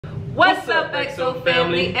What's up, XO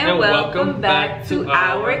family, and welcome back to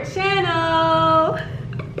our channel.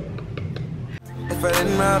 If I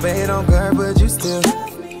didn't rob it on guard, would you still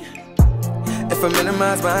love me? If I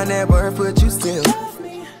minimize my net worth, would you still love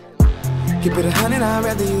me? Keep it 100, I'd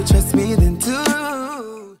rather you trust me than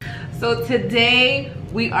two. So today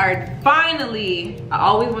we are finally, I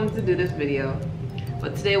always wanted to do this video,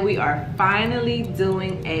 but today we are finally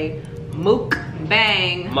doing a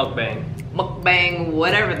mukbang,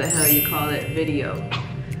 whatever the hell you call it, video.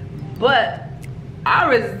 But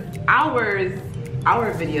our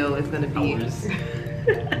video is gonna be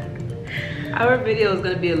our video is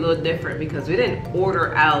gonna be a little different because we didn't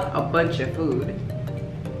order out a bunch of food.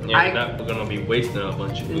 Yeah, we're gonna be wasting a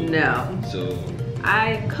bunch of food. No. So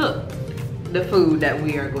I cooked the food that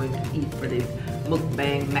we are going to eat for this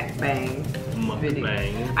mukbang video.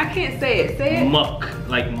 I can't say it. Say it. Muck,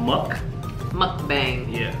 like muck. Mukbang.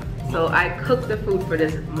 Yeah. So I cooked the food for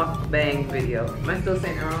this mukbang video. Am I still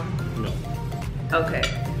saying it wrong? No. Okay.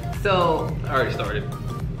 So I already started.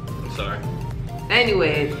 I'm sorry.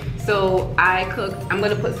 Anyway, so I cooked. I'm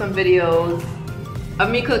gonna put some videos of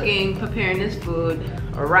me cooking, preparing this food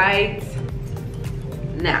right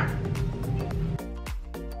now.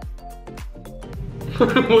 So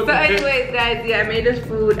anyways, guys, yeah, I made this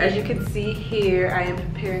food. As you can see here, I am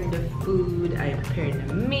preparing the food. I am preparing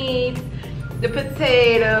the meat, the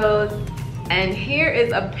potatoes, and here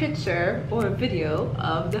is a picture or a video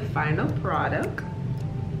of the final product.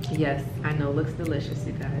 Yes, I know, looks delicious,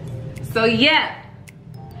 you guys. So yeah,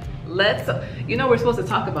 you know we're supposed to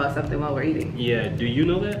talk about something while we're eating. Yeah, do you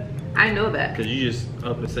know that? I know that. Cause you just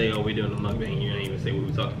up and say, oh, we're doing the mukbang, you don't even say what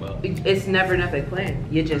we talking about. It's never nothing planned,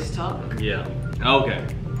 you just talk. Yeah, okay.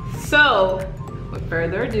 So, with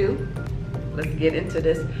further ado, let's get into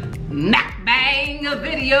this mukbang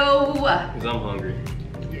video. Cause I'm hungry.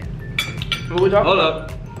 Yeah. What we talking Hold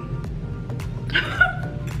about? up.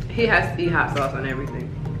 He has to eat hot sauce on everything.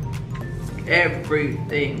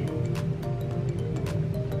 Everything.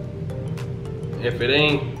 If it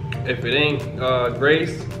ain't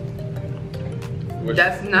Grace.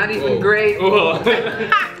 That's not even great.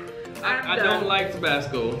 I don't like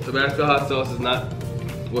Tabasco. Tabasco hot sauce is not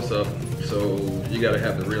what's up. So you gotta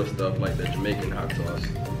have the real stuff like that Jamaican hot sauce.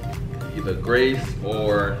 Either Grace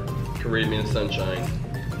or Caribbean Sunshine.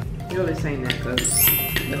 You're only saying that because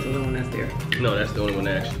that's the only one that's there. No, that's the only one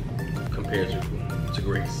that actually compares to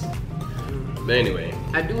Grace. But anyway.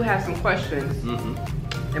 I do have some questions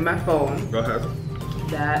in my phone. Go ahead.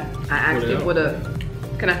 That I asked people to,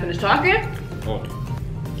 can I finish talking? Oh.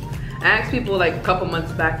 I asked people like a couple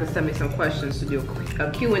months back to send me some questions to do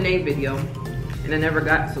a Q&A video, and I never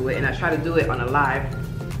got to it, and I tried to do it on a live,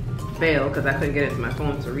 failed because I couldn't get into my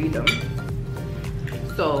phone to read them.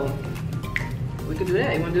 So we could do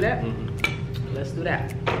that. You want to do that? Let's do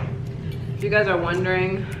that. If you guys are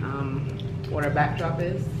wondering what our backdrop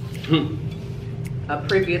is, a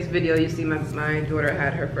previous video you see my daughter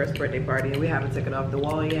had her first birthday party and we haven't taken it off the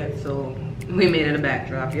wall yet, so we made it a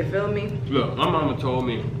backdrop. You feel me? Look, my mama told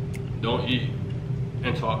me don't eat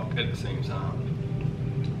and talk at the same time.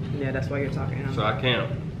 Yeah, that's why you're talking. Huh? So I can't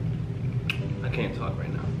talk right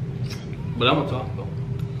now. But I'm gonna talk though.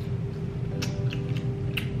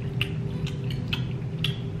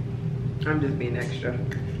 I'm just being extra.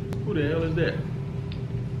 Who the hell is that?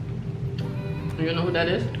 You know who that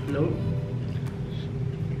is? Nope.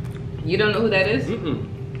 You don't know who that is?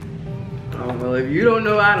 Oh, well, if you don't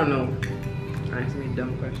know, I don't know. Ask me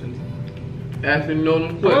dumb questions. Ask me know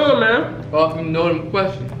them questions. Come on, man. Ask me know them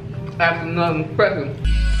questions. Ask me know them questions.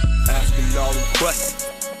 Asking all them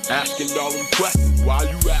questions. Asking all them questions. Why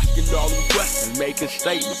you asking all them questions? Making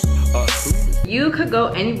statements. You could go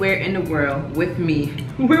anywhere in the world with me.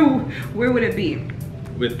 Where would it be?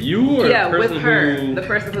 With you or yeah, the person with her. The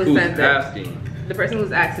person who sent it. Asking. The person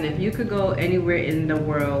who's asking if you could go anywhere in the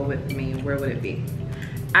world with me, where would it be?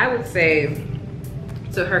 I would say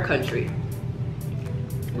to her country.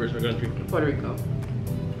 Where's her country? Puerto Rico.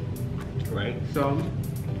 Right. So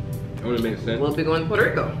That would make sense. we'll be going to Puerto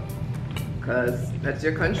Rico because that's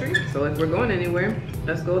your country. So if we're going anywhere,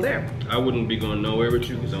 let's go there. I wouldn't be going nowhere with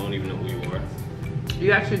you because I don't even know who you are.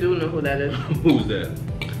 You actually do know who that is. Who's that?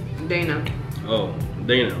 Dana. Oh,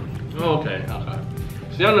 Dana. Oh, okay.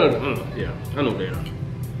 See, I know. Yeah, I know Dana.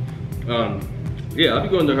 Yeah, I'll be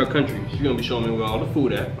going to her country. She's gonna be showing me where all the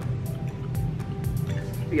food at.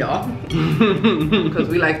 Y'all. Because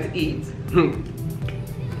we like to eat.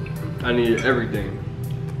 I need everything.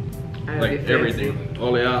 Like everything.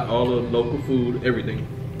 All the local food, everything.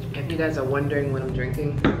 If you guys are wondering what I'm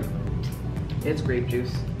drinking, it's grape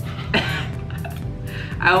juice.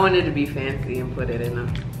 I wanted to be fancy and put it in a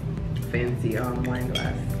fancy wine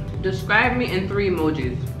glass. Describe me in 3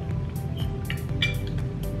 emojis.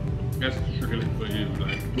 That's really for you,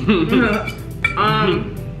 like.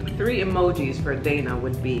 3 emojis for Dana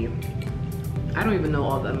would be, I don't even know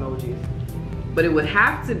all the emojis, but it would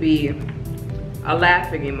have to be a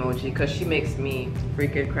laughing emoji because she makes me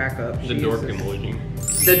freaking crack up. The dork emoji.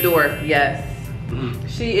 The dork, yes.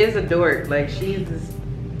 She is a dork, like she's this.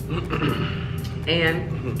 And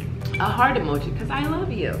a heart emoji because I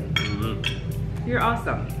love you. You're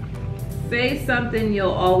awesome. Say something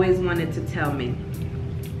you'll always wanted to tell me.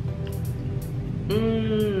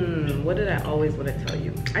 What did I always want to tell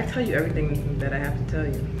you? I tell you everything that I have to tell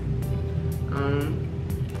you.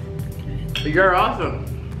 You're awesome.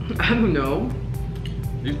 I don't know.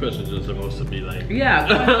 These questions are supposed to be like,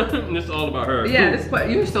 yeah. It's all about her. Yeah,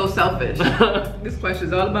 you're so selfish. This question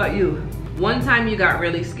is all about you. One time you got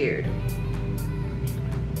really scared.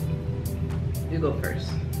 You go first.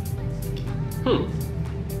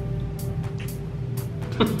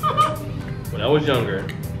 When I was younger,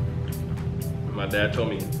 my dad told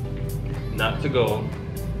me not to go.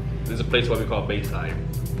 There's a place what we call Bayside.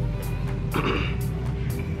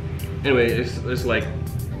 Anyway, it's like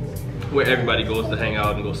where everybody goes to hang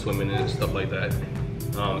out and go swimming and stuff like that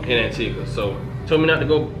in Antigua. So told me not to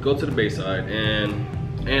go to the Bayside, and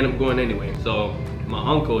I'm going anyway. So my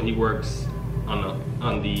uncle, he works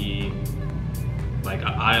on the like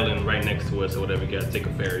an island right next to us or whatever. You gotta take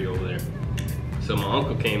a ferry over there. So my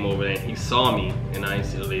uncle came over there and he saw me, and I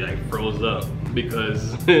instantly like froze up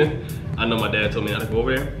because I know my dad told me not to go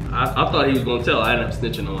over there. I thought he was gonna tell. I ended up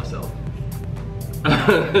snitching on myself.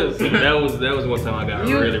 So that was one time I got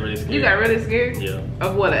really scared. You got really scared? Yeah.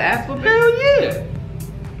 Of what, an ass whooping? Hell yeah.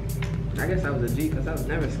 I guess I was a G because I was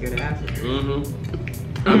never scared of ass whooping.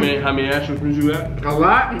 How many ass whoopings you got? A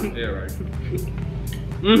lot? Yeah, right.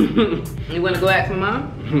 You want to go ask my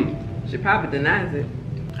mom? She probably denies it.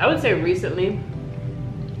 I would say recently,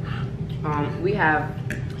 we have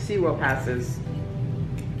SeaWorld passes,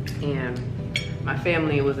 and my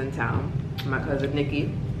family was in town. My cousin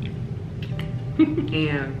Nikki.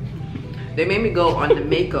 And they made me go on the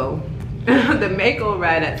Mako, the Mako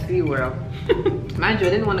ride at SeaWorld. Mind you, I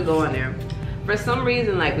didn't want to go on there. For some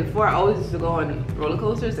reason, like before, I always used to go on roller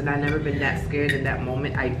coasters, and I've never been that scared in that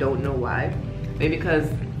moment. I don't know why. Maybe because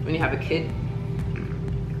when you have a kid,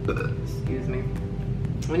 excuse me.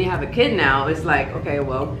 When you have a kid now, it's like, okay,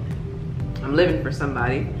 well, I'm living for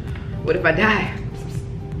somebody. What if I die?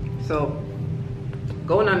 So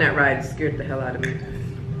going on that ride scared the hell out of me.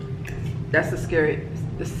 That's the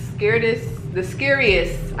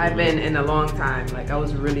scariest I've been in a long time. Like I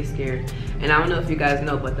was really scared. And I don't know if you guys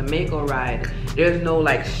know, but the Mako ride, there's no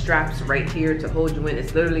like straps right here to hold you in.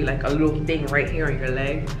 It's literally like a little thing right here on your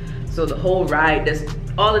leg. So the whole ride,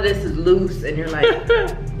 all of this is loose, and you're like,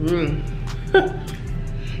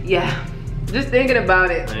 yeah. Just thinking about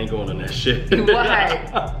it. I ain't going on that shit. Why?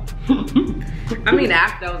 I mean,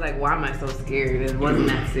 after I was like, why am I so scared? It wasn't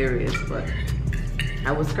that serious, but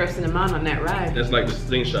I was cursing him out on that ride. That's like the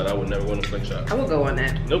slingshot. I would never want a slingshot. I would go on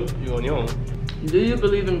that. Nope, you on your own. Do you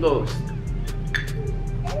believe in ghosts?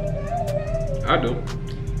 I do.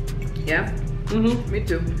 Yeah? Me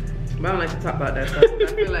too. But I don't like to talk about that stuff. I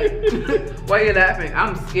feel like, why are you laughing?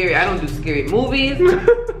 I'm scary. I don't do scary movies,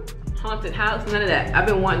 haunted house, none of that. I've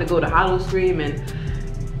been wanting to go to Halloween and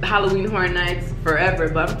Halloween Horror Nights forever,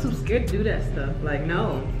 but I'm too scared to do that stuff. Like,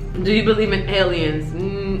 no. Do you believe in aliens?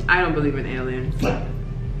 I don't believe in aliens.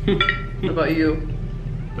 What about you?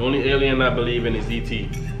 The only alien I believe in is E.T.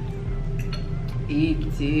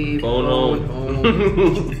 E.T. Phone home.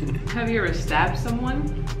 Have you ever stabbed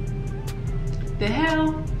someone? The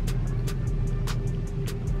hell?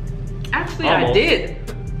 Actually, almost. I did.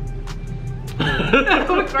 That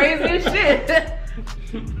was crazy as shit.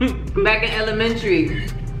 Back in elementary.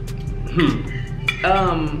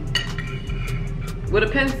 With a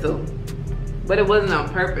pencil. But it wasn't on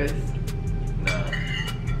purpose.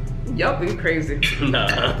 Nah. Y'all been crazy.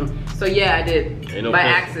 Nah. So yeah, I did. Ain't no by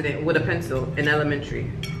pencil. accident with a pencil in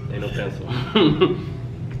elementary. Ain't no pencil.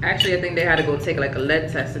 Actually, I think they had to go take like a lead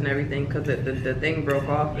test and everything because the thing broke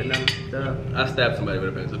off and I stabbed somebody with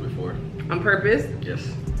a pencil before. on purpose. Yes.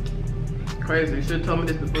 Crazy. You should have told me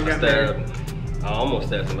this before we got married. I almost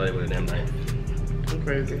stabbed somebody with a damn knife. I'm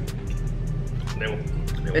crazy. They were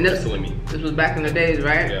And messing with me. This was back in the days,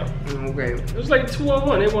 right? Yeah. Okay. It was like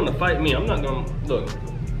 2-on-1. They wanted to fight me. I'm not gonna look.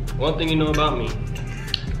 One thing you know about me.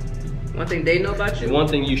 One thing they know about you? One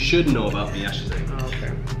thing you should know about me, I should say. Oh,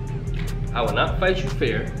 okay. I will not fight you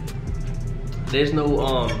fair. There's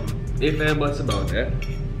no ifs and buts about that.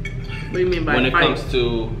 What do you mean by when it fight? comes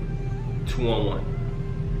to 2-on-1.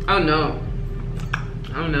 Oh no.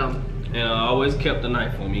 Oh no. And I always kept a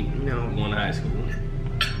knife on me. No. Going to high school.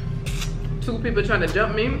 2 people trying to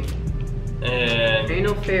jump me. And ain't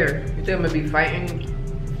no fair. You think I'm gonna be fighting,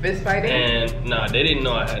 fist fighting? And nah, they didn't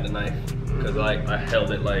know I had the knife because like I held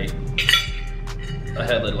it like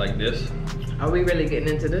this. Are we really getting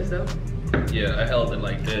into this though? Yeah, I held it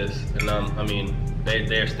like this, and I mean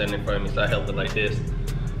they're standing in front of me, so I held it like this,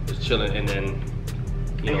 just chilling, and then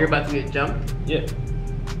you're about to get jumped? Yeah.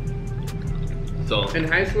 So in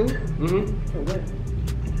high school? Mm-hmm. For what?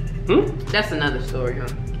 That's another story, huh?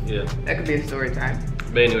 Yeah. That could be a story time.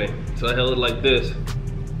 But anyway, so I held it like this,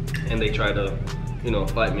 and they tried to,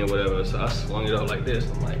 fight me or whatever. So I swung it out like this.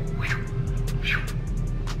 I'm like,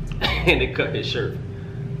 and it cut his shirt.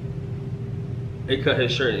 It cut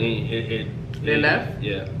his shirt, and They left?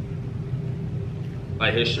 Yeah.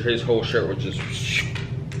 Like his whole shirt was just.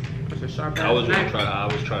 That's a sharp ass I was knife. trying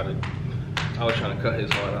to cut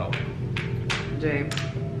his heart out. Jay,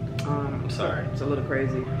 I'm sorry. It's a little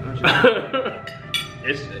crazy.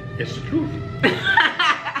 It's the truth.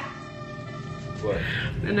 What?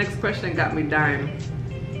 The next question got me dying.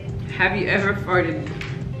 Have you ever farted?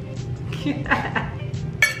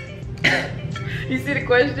 You see the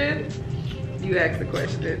question? You asked the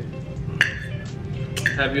question.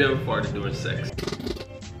 Have you ever farted during sex?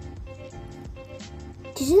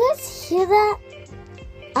 Did you guys hear that?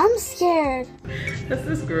 I'm scared. That's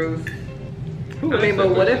just gross. Who I mean, asked but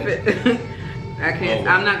that what if question? it? I can't.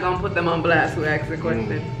 I'm not gonna put them on blast. Who asked the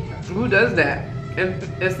question? Who does that?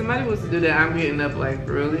 If somebody was to do that, I'm getting up like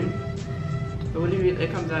really. But what do you mean?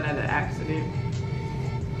 It comes out at an accident.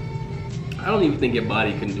 I don't even think your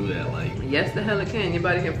body can do that. Like, Yes, the hell it can. Your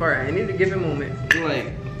body can fart at any given moment.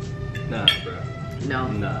 like, nah, bro. No.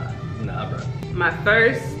 Nah, bro. My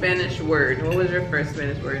first Spanish word. What was your first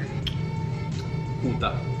Spanish word?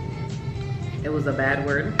 Puta. It was a bad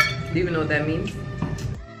word. Do you even know what that means?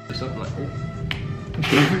 Something like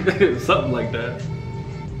something like that.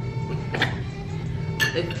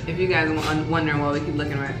 If you guys are wondering why we keep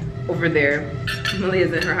looking right over there,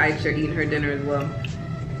 Malia's in her high chair eating her dinner as well.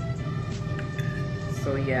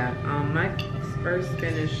 So yeah, my first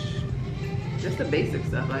Spanish, just the basic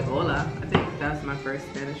stuff like hola. I think that's my first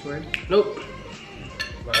Spanish word. Nope.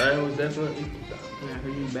 Mine was definitely puta. Yeah, I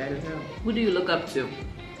heard you bad as hell. Who do you look up to?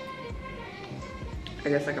 I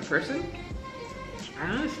guess like a person? I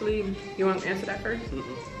honestly, you want to answer that first?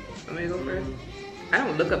 Want me to go first? I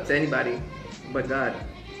don't look up to anybody but God.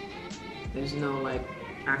 There's no like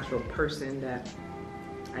actual person that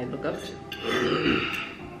I look up to.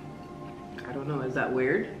 I don't know, is that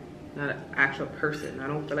weird? Not an actual person. I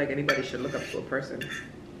don't feel like anybody should look up to a person.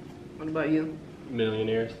 What about you?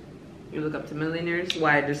 Millionaires. You look up to millionaires?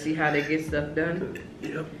 Why? To see how they get stuff done?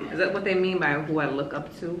 Yep. Is that what they mean by who I look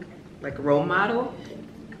up to? Like a role model?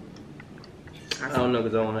 I don't know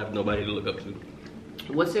because I don't have nobody to look up to.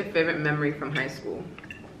 What's your favorite memory from high school?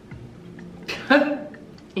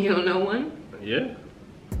 You don't know one? Yeah.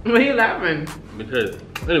 Why are you laughing? Because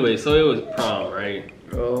anyway, so it was prom, right?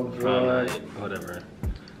 Oh Prom night, whatever.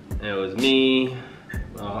 And it was me,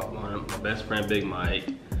 my best friend Big Mike,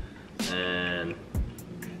 and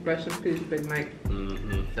Rest in peace, Big Mike.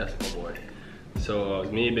 that's my boy. So it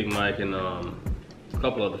was me, Big Mike, and a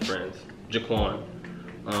couple other friends, Jaquan.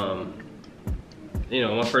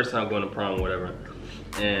 My first time going to prom, whatever,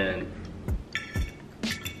 and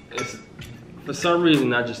for some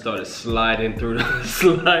reason I just started sliding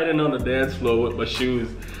on the dance floor with my shoes.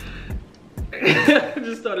 I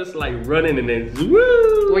just started like running and then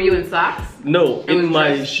woo! Were you in socks? No, in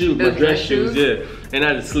my shoe, my dress shoes, yeah. And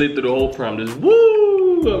I just slid through the whole prom, just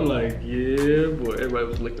woo! I'm like, yeah, boy. Everybody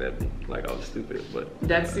was looking at me like I was stupid, but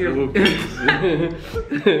that's your.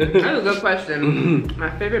 That's a good question.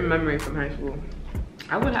 My favorite memory from high school,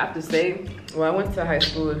 I would have to say, well, I went to high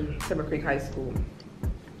school, Timber Creek High School.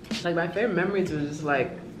 Like my favorite memories was just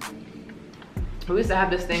like, we used to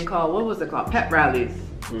have this thing called, what was it called? Pep rallies.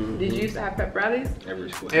 Did you used to have pep rallies?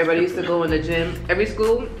 Every school. Everybody used to go in the gym. Every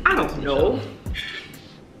school? I don't know.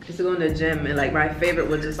 Used to go in the gym and like my favorite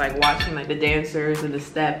was just like watching like the dancers and the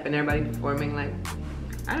step and everybody performing like,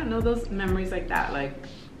 I don't know, those memories like that, like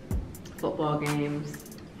football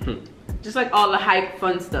games. Just like all the hype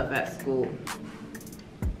fun stuff at school.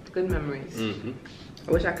 Good memories.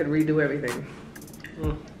 I wish I could redo everything.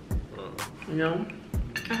 You know?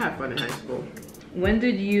 I had fun in high school. When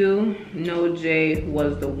did you know Jay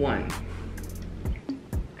was the one?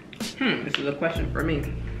 This is a question for me.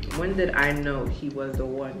 When did I know he was the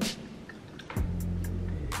one?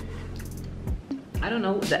 I don't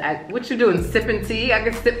know. What you doing? Sipping tea? I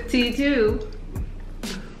can sip tea too.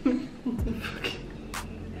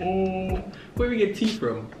 Where we get tea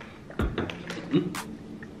from?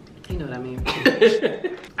 You know dummy.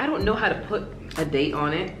 I don't know how to put a date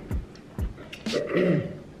on it.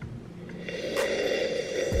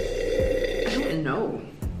 I don't know.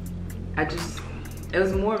 It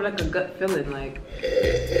was more of like a gut feeling, like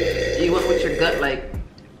you went with your gut, like,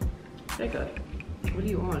 Jacob, what are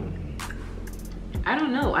you on? I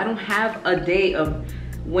don't know. I don't have a day of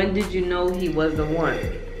when did you know he was the one.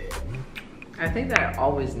 I think that I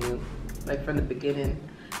always knew, like from the beginning,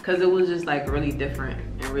 because it was just like really different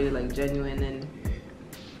and really like genuine, and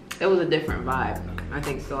it was a different vibe. I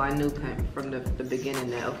think so. I knew from the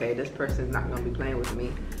beginning that, okay, this person's not gonna be playing with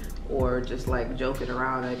me or just like joking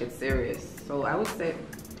around, like it's serious. So I would say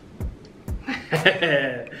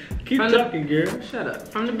keep talking, girl. Shut up.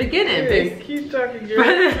 From the beginning, hey, bitch. keep talking, girl.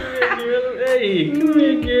 Hey, come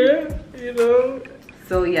here, girl. You know.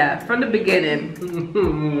 So yeah, from the beginning.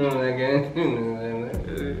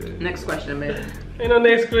 Next question, babe. Ain't no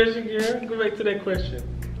next question, girl. Go back to that question.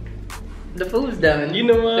 The food's done. You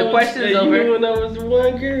know the question's over. You know when I was the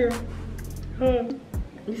one girl. Huh?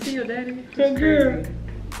 You see your daddy? That girl.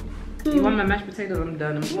 You want my mashed potatoes? I'm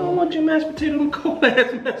done. I'm I don't want your mashed potatoes. I'm cold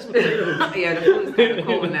ass mashed potatoes. Yeah, the food's kind of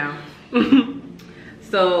cold now.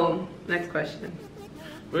 So, next question.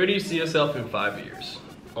 Where do you see yourself in 5 years?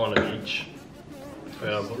 On a beach.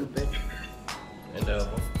 Stupid. And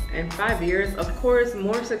In 5 years, of course,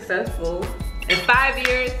 more successful. In 5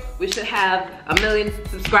 years, we should have 1 million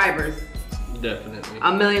subscribers. Definitely.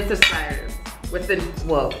 1 million subscribers. Within,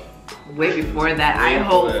 well, way before that, I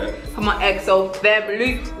hope. Come on, XO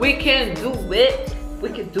family. We can do it. We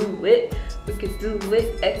can do it. We can do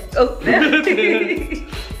it, XO family.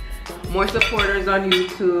 More supporters on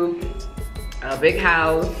YouTube. A big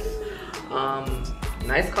house.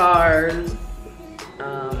 Nice cars. I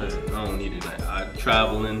don't need it. I'm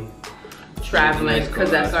traveling. Traveling, because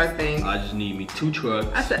that's our thing. I just need me 2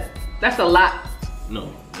 trucks. That's a lot.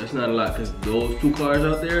 No, that's not a lot, because those 2 cars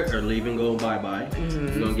out there are leaving, go bye-bye.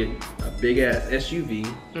 I'm gonna get a big ass SUV,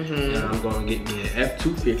 and I'm gonna get me an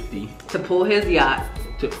F-250. To pull his yacht.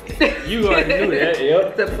 You already knew that,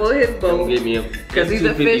 yep. To pull his boat. I'm gonna get me a Because he's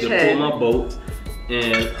a fish to head. pull my boat,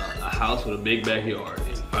 and a house with a big backyard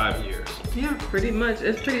in 5 years. Yeah, pretty much.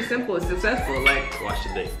 It's pretty simple. It's successful. Like, Watch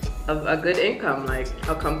the date. a good income, like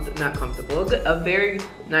not comfortable, a very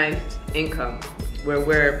nice income where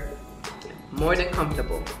we're more than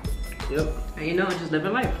comfortable. Yep. And you know, just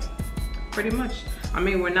living life, pretty much. I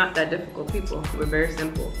mean, we're not that difficult people. We're very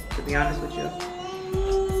simple, to be honest with you.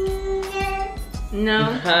 No.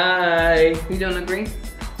 Hi. You don't agree?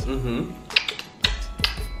 Mm-hmm.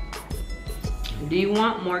 Do you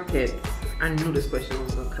want more kids? I knew this question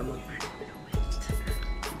was gonna come up.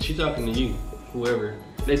 She talking to you, whoever.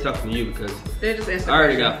 They talking to you because They just answer I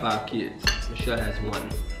already the got 5 kids. Michelle has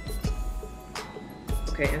 1.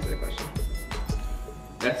 Okay, answer the question.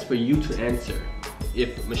 That's for you to answer.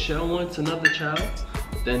 If Michelle wants another child,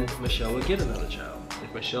 then Michelle will get another child.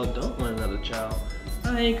 If Michelle don't want another child,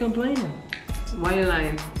 I ain't complaining. Why you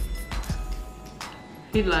lying?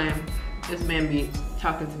 He lying. This man be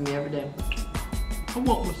talking to me every day. I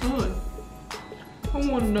want my son. I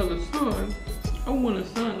want another son. I want a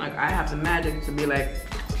son. Like, I have the magic to be like,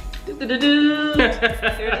 do-do-do-do.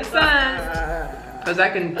 Here's the son. Because I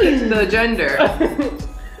can pick the gender.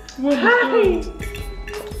 Hi.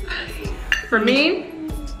 For me,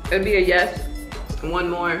 it'd be a yes. 1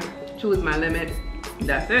 more. 2 is my limit.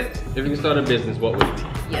 That's it. If you can start a business, what would it be?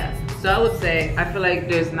 Yeah. So I would say, I feel like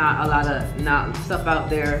there's not a lot of stuff out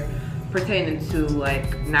there pertaining to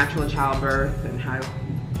like natural childbirth and how you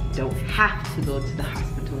don't have to go to the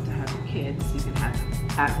hospital to have your kids. You can have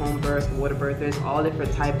at-home birth, water birth. There's all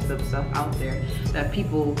different types of stuff out there that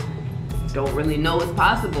people don't really know is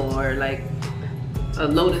possible, or like a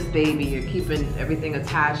lotus baby, or keeping everything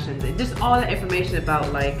attached, and just all that information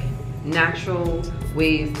about like natural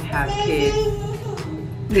ways to have kids.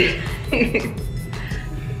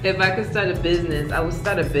 If I could start a business, I would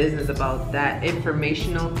start a business about that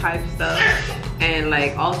informational type stuff, and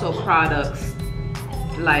like also products.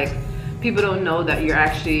 Like, people don't know that you're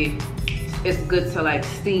actually, it's good to like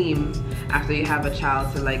steam after you have a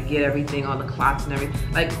child to like get everything, all the clots and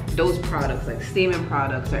everything. Like those products, like steaming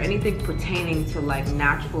products or anything pertaining to like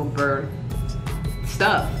natural birth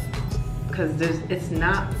stuff. Cause it's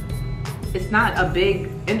not a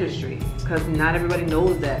big industry, because not everybody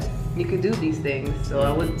knows that you can do these things. So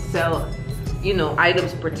I would sell, you know,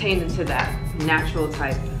 items pertaining to that natural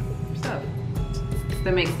type stuff. If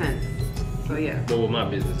that makes sense. So yeah. What would my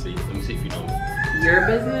business be? Let me see if you know me. Your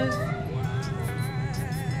business?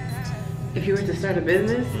 If you were to start a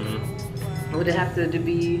business, would it have to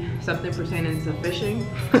be something pertaining to fishing?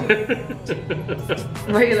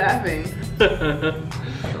 Why are you laughing?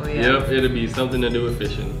 So yeah. Yep, it'll be something to do with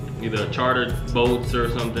fishing. Either chartered boats or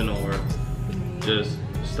something, or just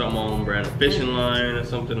start my own brand of fishing line or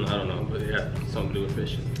something. I don't know, but yeah, something to do with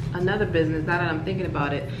fishing. Another business, now that I'm thinking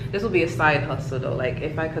about it, this will be a side hustle though. Like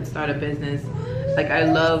if I could start a business, like I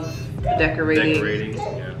love decorating. Decorating,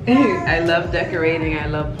 yeah. I love decorating, I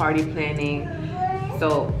love party planning.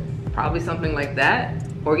 So probably something like that.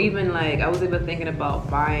 Or even like, I was even thinking about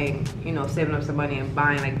buying, you know, saving up some money and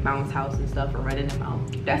buying like bounce house and stuff and renting them out.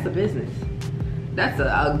 That's a business. That's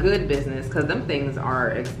a good business, because them things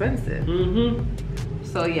are expensive.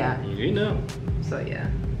 So yeah. You know. So yeah,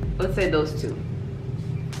 let's say those two.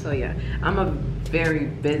 So yeah, I'm a very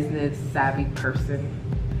business savvy person.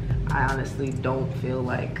 I honestly don't feel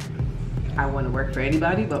like I want to work for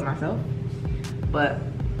anybody but myself. But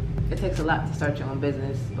it takes a lot to start your own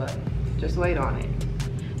business, but just wait on it.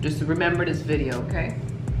 Just remember this video, okay?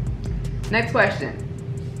 Next question.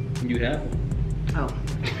 You have one. Oh,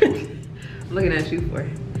 I'm looking at you for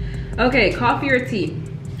it. Okay, coffee or tea?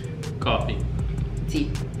 Coffee.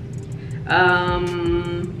 Tea.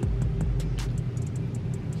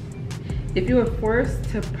 If you were forced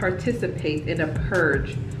to participate in a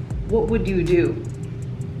purge, what would you do?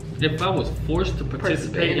 If I was forced to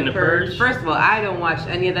participate in a purge? First of all, I don't watch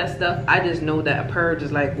any of that stuff. I just know that a purge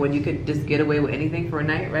is like when you could just get away with anything for a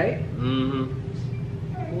night, right?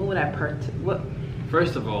 What would I what?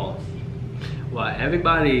 First of all, while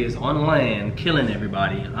everybody is on land killing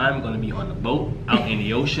everybody, I'm gonna be on the boat out in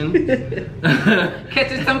the ocean.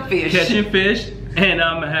 Catching some fish. Catching fish. And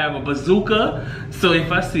I'm gonna have a bazooka. So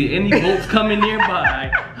if I see any boats coming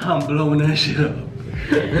nearby, I'm blowing that shit up.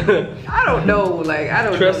 I don't know, like I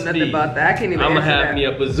don't know nothing about that. I can't even I'm gonna have that. me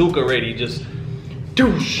a bazooka ready, just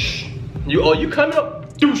douche. You coming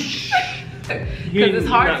up? Douche. Because it's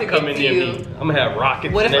hard to get to you. I'm gonna have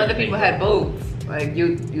rockets. What if other people had boats? Like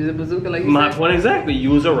you use a bazooka, like you My said? point exactly.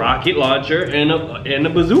 Use a rocket launcher and a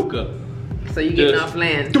bazooka. So you getting off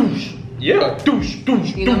land. Douche. Yeah, douche,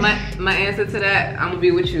 douche. You know my answer to that? I'm gonna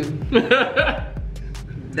be with you.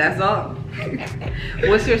 That's all.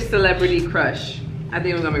 What's your celebrity crush? I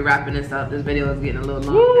think we're gonna be wrapping this up. This video is getting a little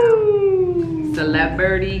long now.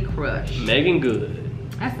 Celebrity crush. Megan Good.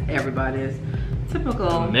 That's everybody's.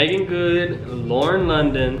 Typical. Megan Good, Lauren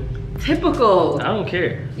London. Typical. I don't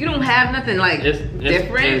care. You don't have nothing like different.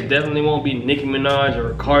 It definitely won't be Nicki Minaj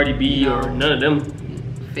or Cardi B or none of them.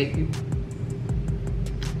 Fake you.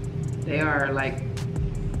 They are like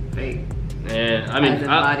fake. And I mean,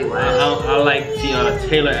 I like Tiana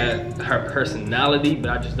Taylor at her personality, but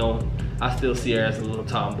I just don't. I still see her as a little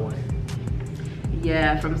tomboy.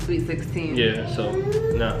 Yeah, from Sweet 16. Yeah, so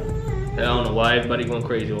no. I don't know why everybody going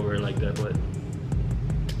crazy over her like that, but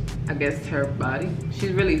I guess her body.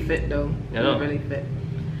 She's really fit though. I know. She's really fit.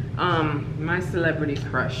 My celebrity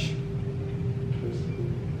crush.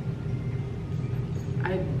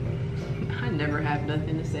 I never have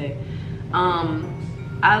nothing to say.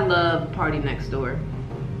 I love Party Next Door.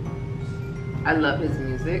 I love his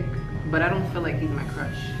music, but I don't feel like he's my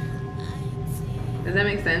crush. Does that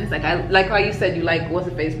make sense? Like I like how you said you like what's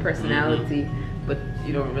her face personality, but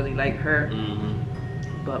you don't really like her.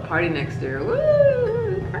 But Party Next Door,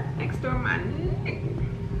 woo! Party Next Door, my neck.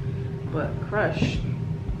 But crush.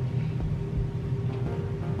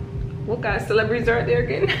 What kind of celebrities are there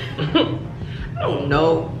again? I don't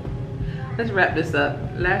know. Let's wrap this up.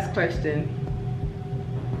 Last question.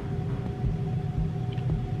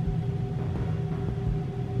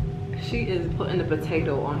 She is putting the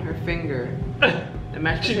potato on her finger. The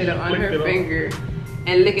mashed potato on her finger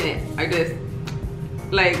and licking it like this.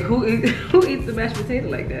 Like who eats the mashed potato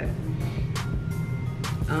like that?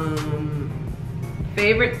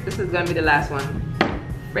 Favorite, this is gonna be the last one.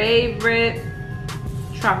 Favorite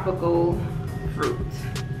tropical fruit.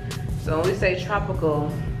 So when we say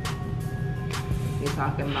tropical, you're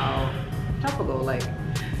talking about tropical, like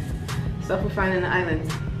stuff we find in the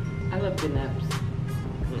islands. I love kidnaps.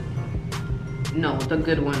 No, the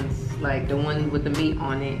good ones, like the one with the meat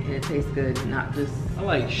on it and it tastes good, not just. I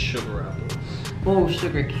like sugar apples. Oh,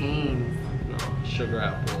 sugar canes. No, sugar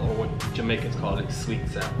apple, or what Jamaicans call it, sweet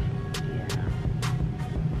sour. Yeah.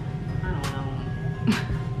 I don't know.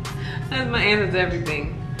 That's my answer to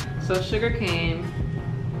everything. So sugar cane.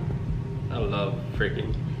 I love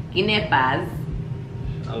freaking. Guinepas.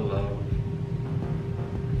 I love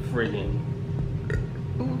freaking.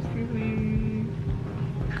 Ooh, excuse me.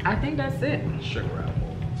 I think that's it. Sugar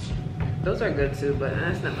apple. Those are good too, but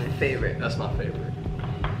that's not my favorite. That's my favorite.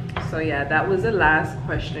 So yeah, that was the last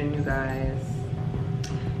question, you guys.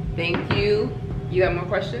 Thank you. You got more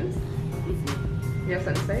questions? You have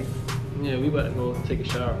something to say? Yeah, we about to go take a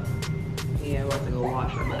shower. Yeah, we're about to go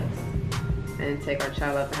wash our butts. and take our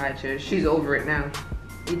child out the high chair. She's over it now.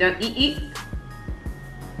 You done eat?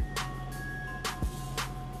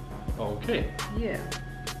 Okay. Yeah.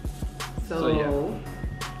 So,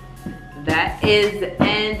 yeah. That is the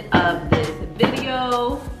end of this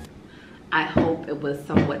video. I hope it was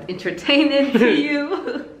somewhat entertaining to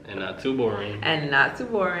you. And not too boring. And not too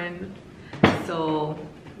boring. So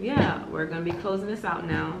yeah, we're gonna be closing this out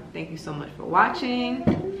now. Thank you so much for watching.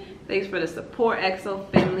 Thanks for the support, XO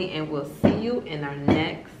family, and we'll see you in our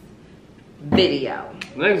next video.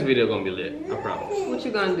 Next video gonna be lit, I promise. What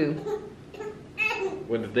you gonna do?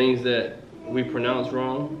 With the things that we pronounce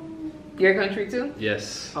wrong. Your country too?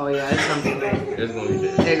 Yes. Oh yeah, it's gonna be lit. It's gonna be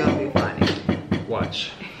lit. They're gonna be funny.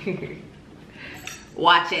 Watch.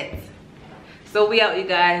 Watch it. So we out, you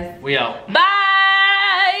guys. We out. Bye.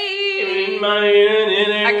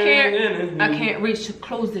 I can't reach to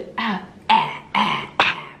close it out.